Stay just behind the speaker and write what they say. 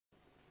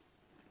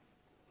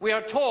We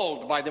are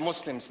told by the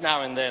Muslims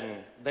now and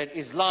then that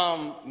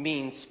Islam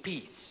means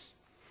peace.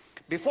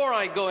 Before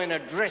I go and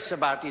address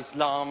about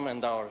Islam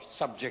and our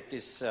subject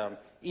this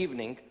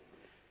evening,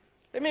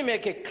 let me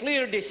make a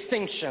clear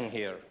distinction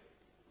here.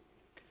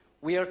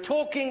 We are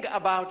talking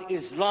about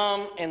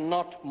Islam and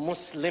not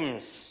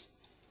Muslims.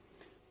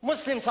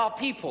 Muslims are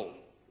people.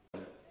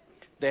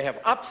 They have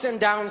ups and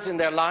downs in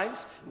their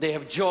lives. They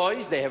have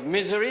joys, they have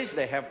miseries,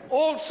 they have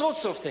all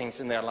sorts of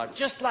things in their life,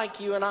 just like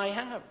you and I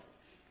have.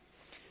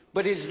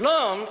 But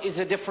Islam is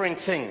a different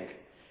thing.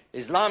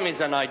 Islam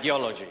is an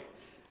ideology.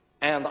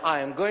 And I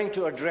am going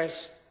to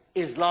address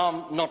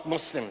Islam, not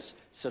Muslims.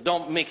 So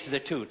don't mix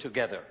the two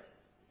together.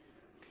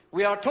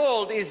 We are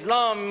told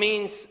Islam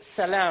means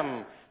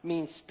salam,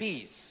 means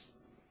peace.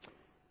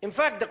 In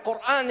fact, the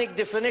Quranic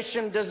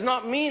definition does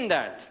not mean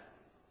that.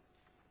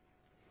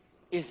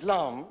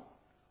 Islam,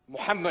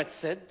 Muhammad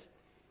said,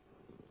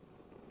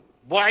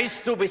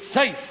 بُعِثْتُ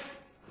بِالسَّيْفِ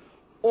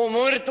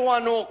أُمِرْتُ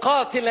أَنْ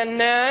أُقَاتِلَ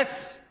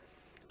النَّاسِ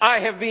I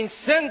have been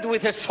sent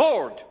with a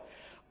sword.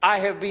 I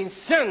have been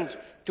sent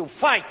to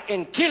fight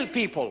and kill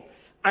people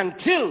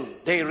until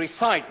they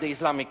recite the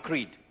Islamic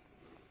creed.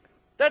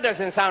 That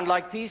doesn't sound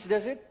like peace,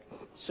 does it?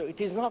 So it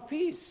is not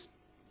peace.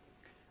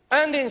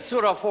 And in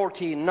Surah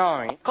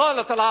 49,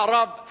 قَالَتَ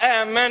الْأَعْرَابُ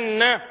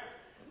آمَنَّا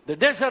The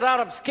desert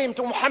Arabs came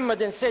to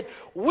Muhammad and said,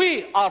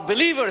 we are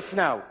believers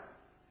now.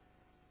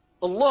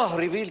 Allah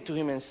revealed to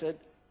him and said,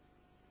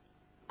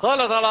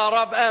 قَالَتَ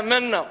الْأَعْرَابُ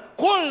آمَنَّا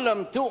قُلْ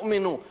لَمْ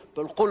تُؤْمِنُوا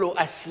بَلْ قُلُوا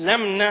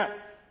أَسْلَمْنَا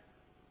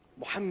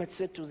Muhammad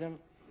said to them,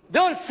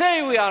 don't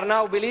say we are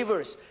now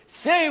believers.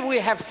 Say we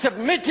have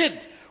submitted.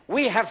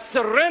 We have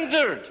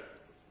surrendered.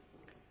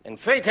 And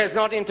faith has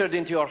not entered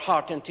into your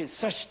heart until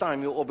such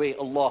time you obey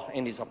Allah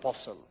and His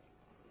Apostle.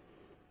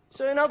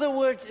 So in other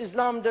words,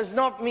 Islam does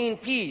not mean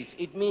peace.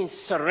 It means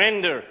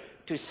surrender,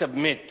 to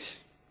submit.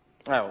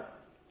 Now,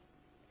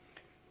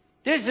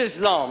 this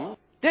Islam,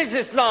 this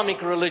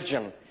Islamic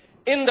religion,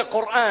 in the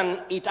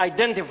Quran, it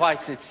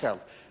identifies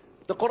itself.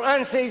 The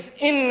Quran says,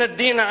 إِنَّ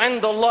الدِّينَ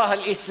عِنْدَ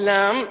اللَّهِ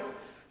الْإِسْلَامِ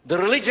The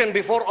religion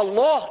before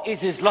Allah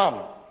is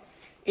Islam.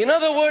 In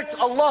other words,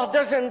 Allah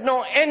doesn't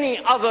know any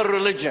other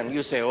religion.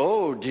 You say,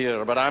 oh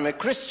dear, but I'm a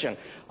Christian.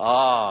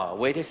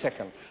 Wait a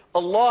second.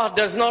 Allah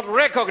does not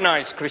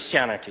recognize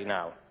Christianity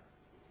now.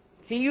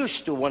 He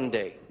used to one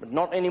day, but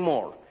not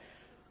anymore.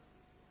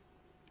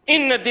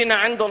 إِنَّ الدِّينَ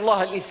عِنْدَ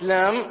اللَّهِ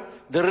الْإِسْلَامِ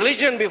The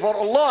religion before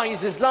Allah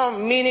is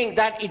Islam, meaning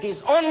that it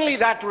is only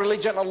that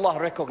religion Allah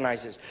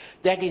recognizes.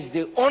 That is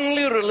the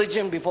only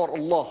religion before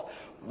Allah.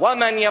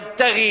 وَمَنْ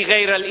يَبْتَغِي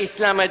غَيْرَ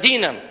الْإِسْلَامَ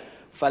دِينًا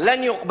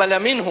فَلَنْ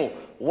يُقْبَلَ مِنْهُ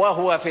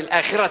وَهُوَ فِي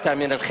الْآخِرَةِ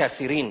مِنَ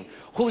الْخَاسِرِينَ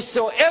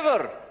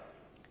Whosoever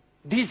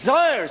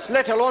desires,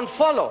 let alone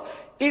follow,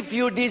 if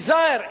you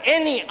desire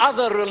any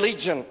other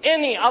religion,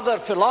 any other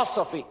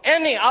philosophy,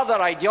 any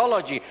other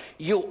ideology,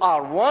 you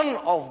are one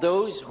of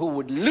those who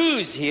would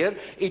lose here.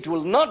 It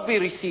will not be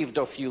received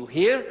of you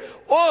here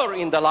or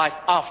in the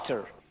life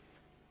after.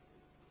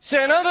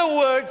 So in other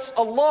words,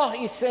 Allah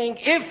is saying,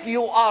 if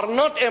you are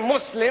not a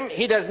Muslim,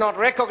 He does not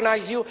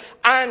recognize you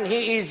and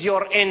He is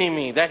your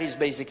enemy. That is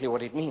basically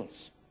what it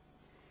means.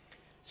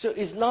 So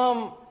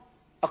Islam,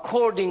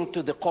 according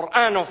to the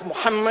Quran of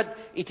Muhammad,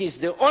 it is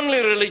the only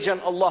religion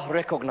Allah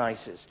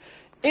recognizes.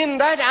 In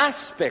that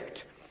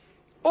aspect,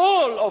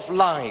 all of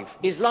life,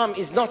 Islam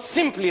is not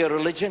simply a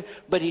religion,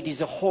 but it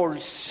is a whole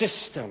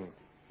system.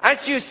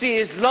 As you see,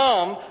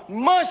 Islam,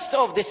 most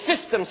of the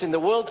systems in the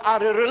world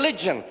are a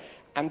religion.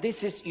 And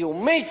this is, you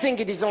may think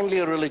it is only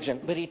a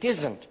religion, but it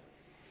isn't.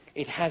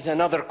 It has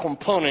another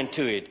component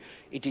to it.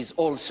 It is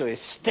also a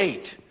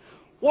state.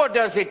 What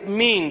does it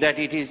mean that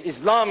it is?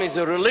 Islam is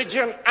a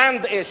religion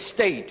and a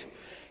state.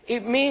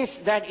 It means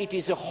that it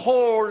is a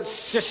whole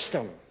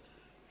system.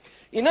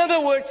 In other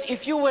words,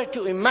 if you were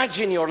to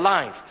imagine your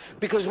life,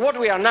 because what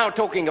we are now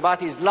talking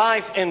about is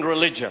life and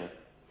religion.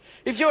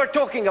 If you are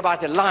talking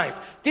about a life,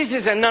 this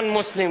is a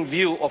non-Muslim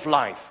view of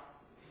life.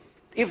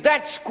 If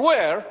that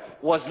square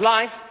was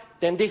life,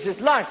 then this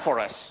is life for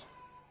us.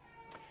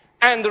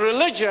 And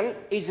religion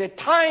is a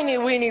tiny,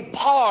 weeny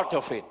part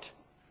of it.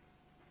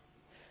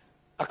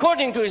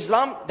 According to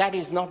Islam, that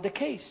is not the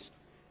case.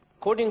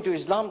 According to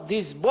Islam,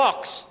 this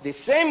box, the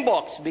same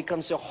box,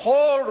 becomes a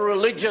whole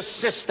religious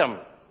system.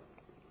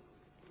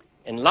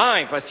 And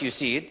life, as you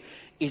see it,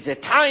 is a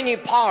tiny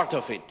part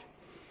of it.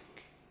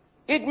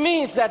 It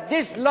means that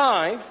this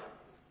life,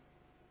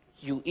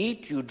 you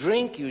eat, you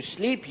drink, you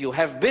sleep, you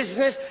have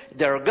business,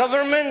 there are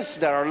governments,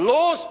 there are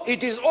laws,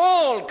 it is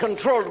all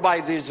controlled by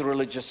this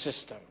religious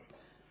system.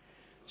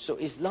 So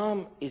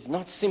Islam is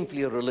not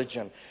simply a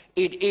religion.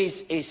 It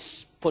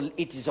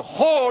is a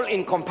whole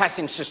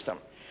encompassing system.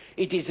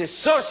 It is a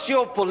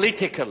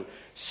socio-political,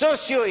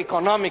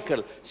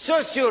 socio-economical,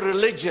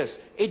 socio-religious,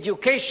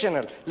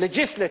 educational,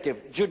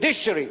 legislative,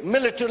 judiciary,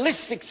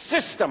 militaristic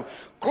system,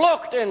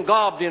 cloaked and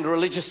garbed in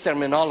religious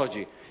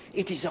terminology.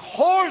 It is a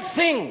whole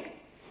thing.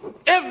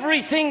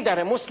 Everything that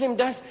a Muslim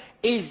does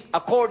is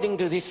according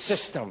to this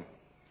system.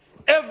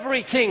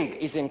 Everything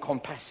is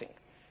encompassing.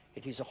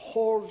 It is a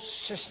whole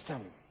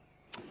system.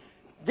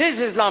 This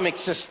Islamic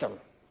system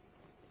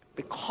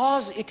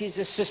Because it is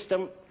a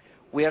system,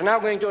 we are now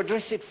going to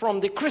address it from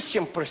the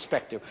Christian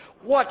perspective.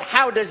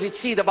 How does it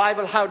see the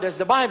Bible? How does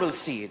the Bible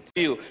see it?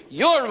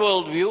 Your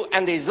worldview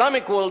and the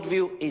Islamic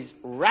worldview is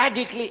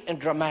radically and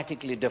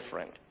dramatically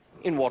different.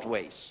 In what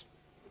ways?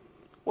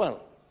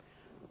 Well,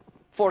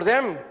 for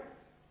them,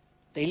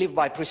 they live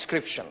by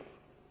prescription,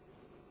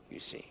 you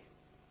see.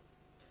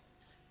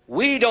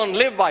 We don't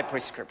live by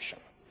prescription.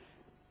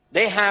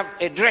 They have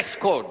a dress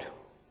code.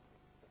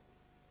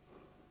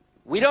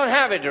 We don't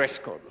have a dress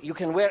code. You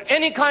can wear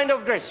any kind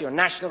of dress, your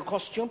national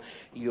costume,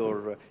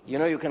 you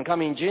can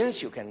come in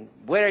jeans, you can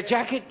wear a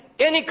jacket,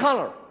 any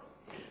color.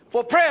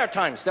 For prayer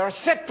times, there are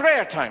set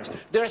prayer times,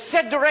 there are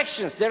set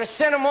directions, there are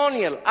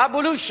ceremonial,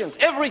 ablutions,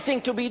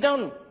 everything to be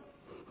done.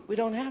 We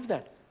don't have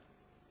that.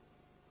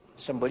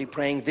 Somebody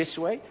praying this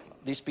way,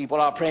 these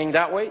people are praying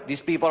that way,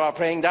 these people are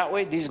praying that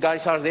way, these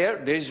guys are there,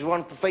 there's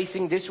one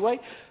facing this way,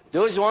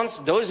 those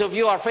of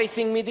you are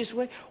facing me this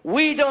way.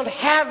 We don't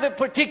have a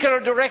particular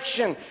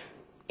direction.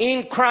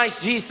 In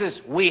Christ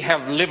Jesus, we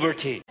have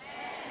liberty.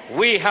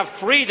 We have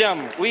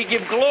freedom. We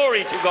give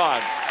glory to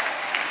God.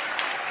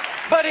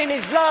 But in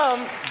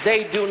Islam,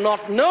 they do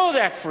not know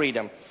that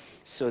freedom.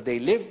 So they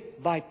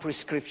live by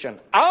prescription.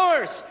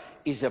 Ours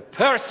is a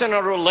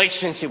personal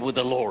relationship with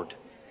the Lord.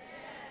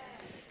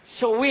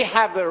 So we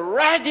have a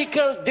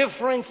radical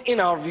difference in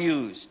our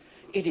views.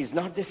 It is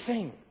not the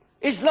same.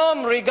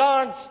 Islam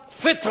regards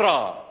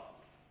fitrah.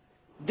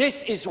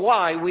 This is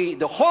why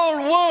the whole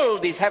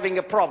world is having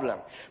a problem.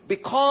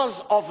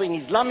 Because of an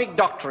Islamic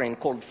doctrine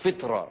called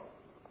fitrah.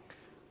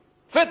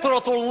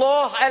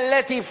 Fitratullah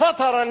allati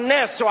fatara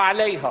an-nasu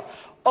alayha.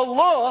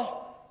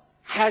 Allah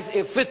has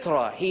a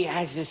fitrah. He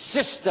has a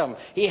system.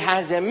 He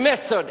has a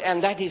method.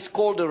 And that is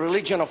called the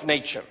religion of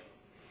nature.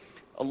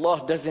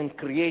 Allah doesn't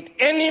create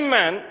any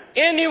man,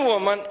 any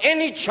woman,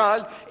 any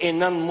child a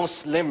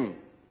non-Muslim.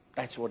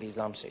 That's what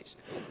Islam says.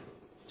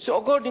 So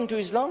according to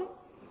Islam,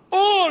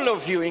 all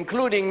of you,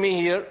 including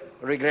me here,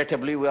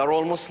 regrettably, we are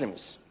all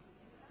Muslims.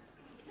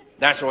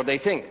 That's what they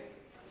think.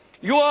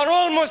 You are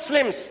all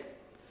Muslims.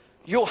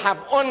 You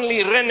have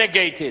only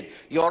renegated.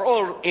 You are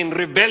all in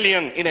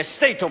rebellion, in a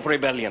state of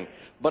rebellion.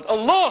 But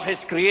Allah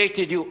has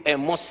created you a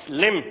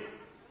Muslim.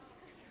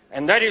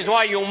 And that is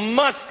why you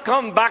must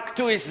come back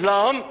to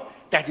Islam.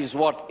 That is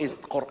what the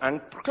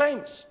Quran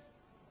proclaims.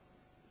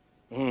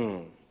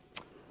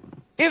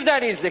 If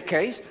that is the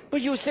case,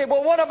 but you say,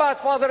 well, what about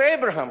Father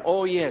Abraham?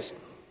 Oh, yes.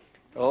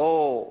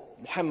 Oh,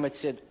 Muhammad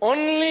said,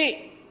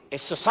 only a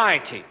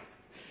society,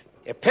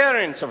 a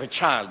parents of a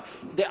child,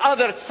 the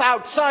other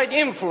outside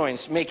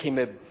influence make him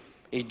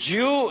a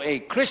Jew, a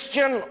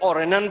Christian, or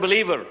an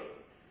unbeliever.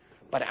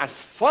 But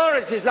as far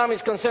as Islam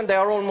is concerned, they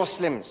are all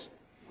Muslims.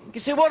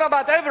 You say, what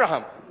about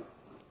Abraham?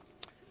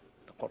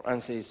 The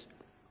Quran says,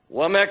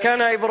 وَمَا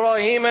كَانَ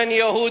إِبْرَاهِيمًا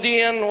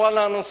يَهُودِيًا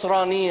وَلَا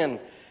نُصْرَانِيًا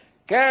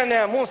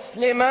كَانَ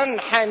مُسْلِمًا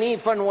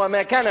حَنِيفًا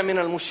وَمَا كَانَ مِنَ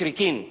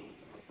الْمُشْرِكِينَ.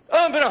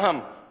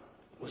 Abraham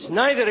was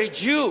neither a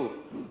Jew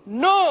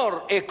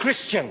nor a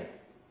Christian.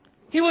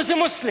 He was a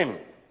Muslim.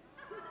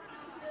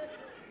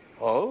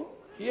 Oh,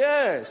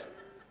 yes.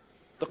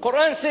 The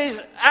Quran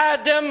says,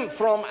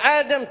 from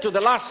Adam to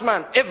the last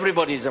man,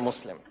 everybody is a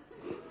Muslim.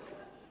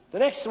 The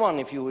next one,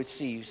 if you would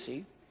see, you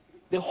see,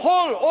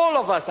 all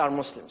of us are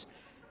Muslims.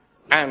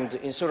 And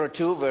in Surah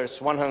 2,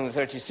 verse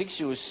 136,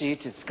 you will see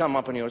it, it's come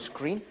up on your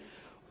screen.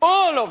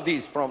 All of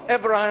these, from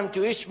Abraham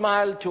to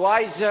Ishmael, to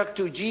Isaac,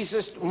 to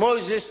Jesus,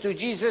 Moses, to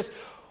Jesus,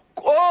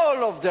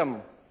 all of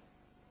them,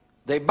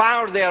 they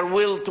bow their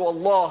will to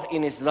Allah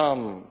in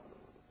Islam.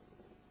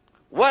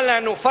 وَلَا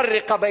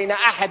نُفَرِّقَ بَيْنَ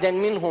أَحَدٍ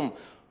مِّنْهُمْ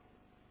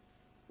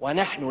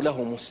وَنَحْنُ لَهُ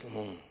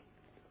مُسْلِمُونَ.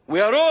 We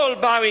are all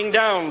bowing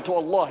down to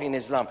Allah in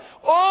Islam.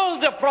 All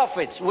the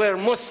prophets were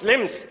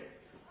Muslims.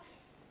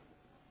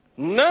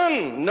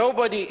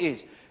 Nobody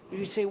is.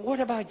 You say, what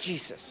about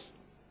Jesus?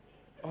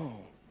 Oh.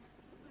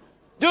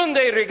 Don't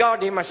they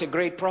regard him as a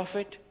great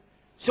prophet?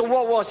 So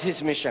what was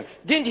his mission?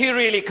 Didn't he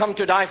really come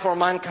to die for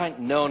mankind?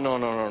 No,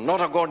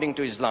 not according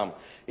to Islam.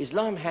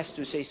 Islam has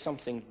to say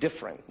something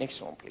different.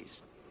 Next one,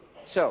 please.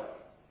 So,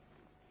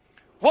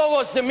 what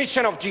was the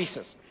mission of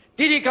Jesus?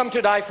 Did he come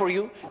to die for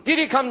you? Did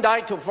he come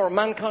die for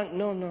mankind?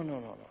 No.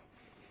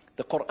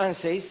 The Quran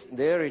says,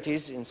 there it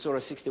is in Surah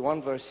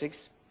 61, verse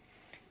 6.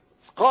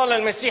 قال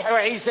المسيح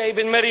عيسى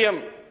ابن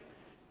مريم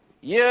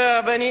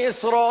يا بني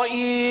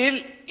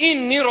إسرائيل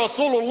إني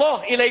رسول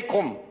الله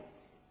إليكم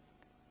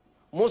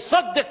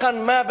مصدقا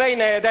ما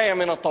بين يدي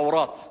من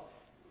التوراة.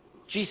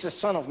 Jesus,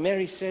 son of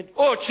Mary, said,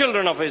 "O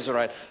children of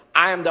Israel,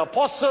 I am the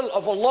apostle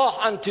of Allah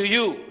unto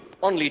you,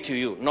 only to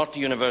you, not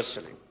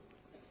universally.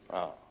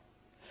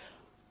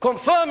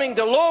 Confirming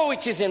the law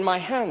which is in my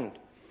hand,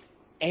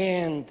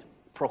 and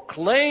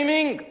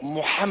proclaiming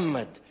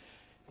Muhammad.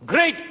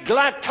 Great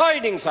glad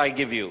tidings I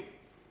give you.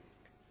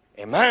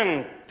 A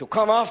man to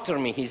come after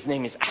me, his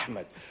name is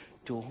Ahmad.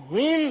 To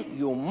him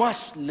you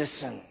must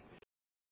listen.